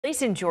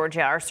Police in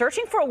Georgia are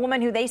searching for a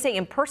woman who they say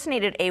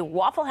impersonated a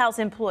Waffle House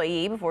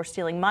employee before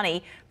stealing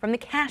money from the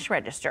cash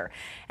register.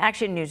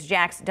 Action News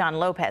Jack's Don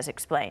Lopez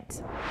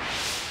explains.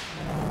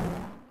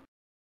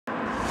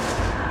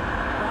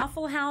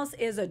 Waffle House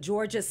is a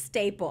Georgia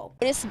staple.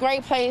 It's a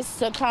great place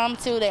to come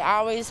to. They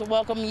always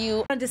welcome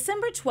you. On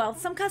December 12th,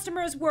 some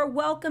customers were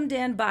welcomed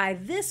in by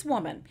this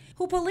woman,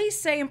 who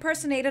police say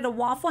impersonated a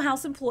Waffle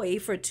House employee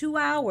for 2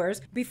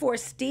 hours before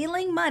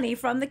stealing money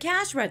from the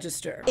cash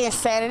register.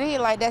 Insanity,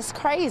 like that's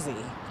crazy.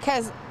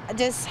 Because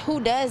just who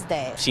does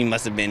that? She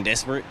must have been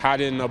desperate. How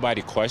didn't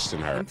nobody question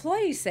her?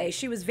 Employees say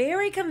she was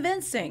very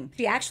convincing.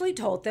 She actually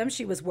told them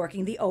she was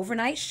working the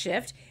overnight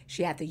shift.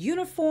 She had the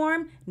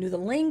uniform, knew the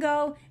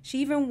lingo. She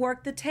even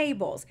worked the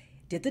tables,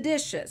 did the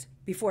dishes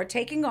before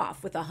taking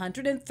off with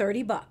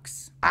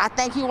 $130. I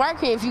think you work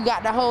here if you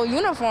got the whole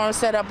uniform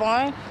set up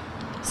on.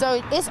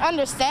 So it's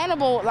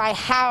understandable like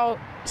how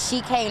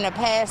she came to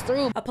pass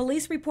through. A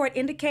police report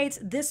indicates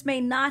this may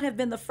not have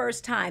been the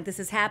first time this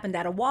has happened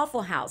at a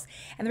Waffle House.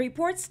 And the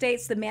report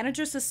states the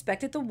manager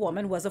suspected the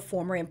woman was a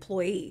former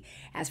employee.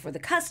 As for the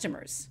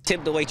customers,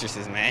 Tip the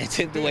waitresses, man.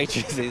 Tip the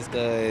waitresses,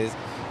 because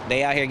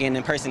they out here getting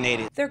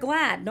impersonated. they're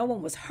glad no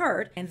one was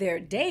hurt, and they're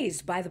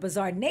dazed by the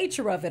bizarre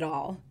nature of it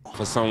all.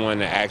 For someone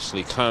to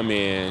actually come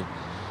in,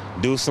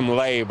 do some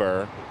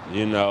labor,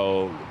 you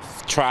know,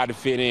 try to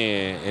fit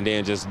in, and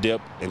then just dip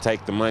and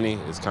take the money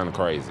is kind of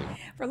crazy.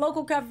 For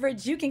local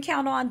coverage, you can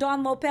count on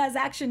Don Lopez,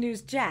 Action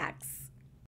News Jax.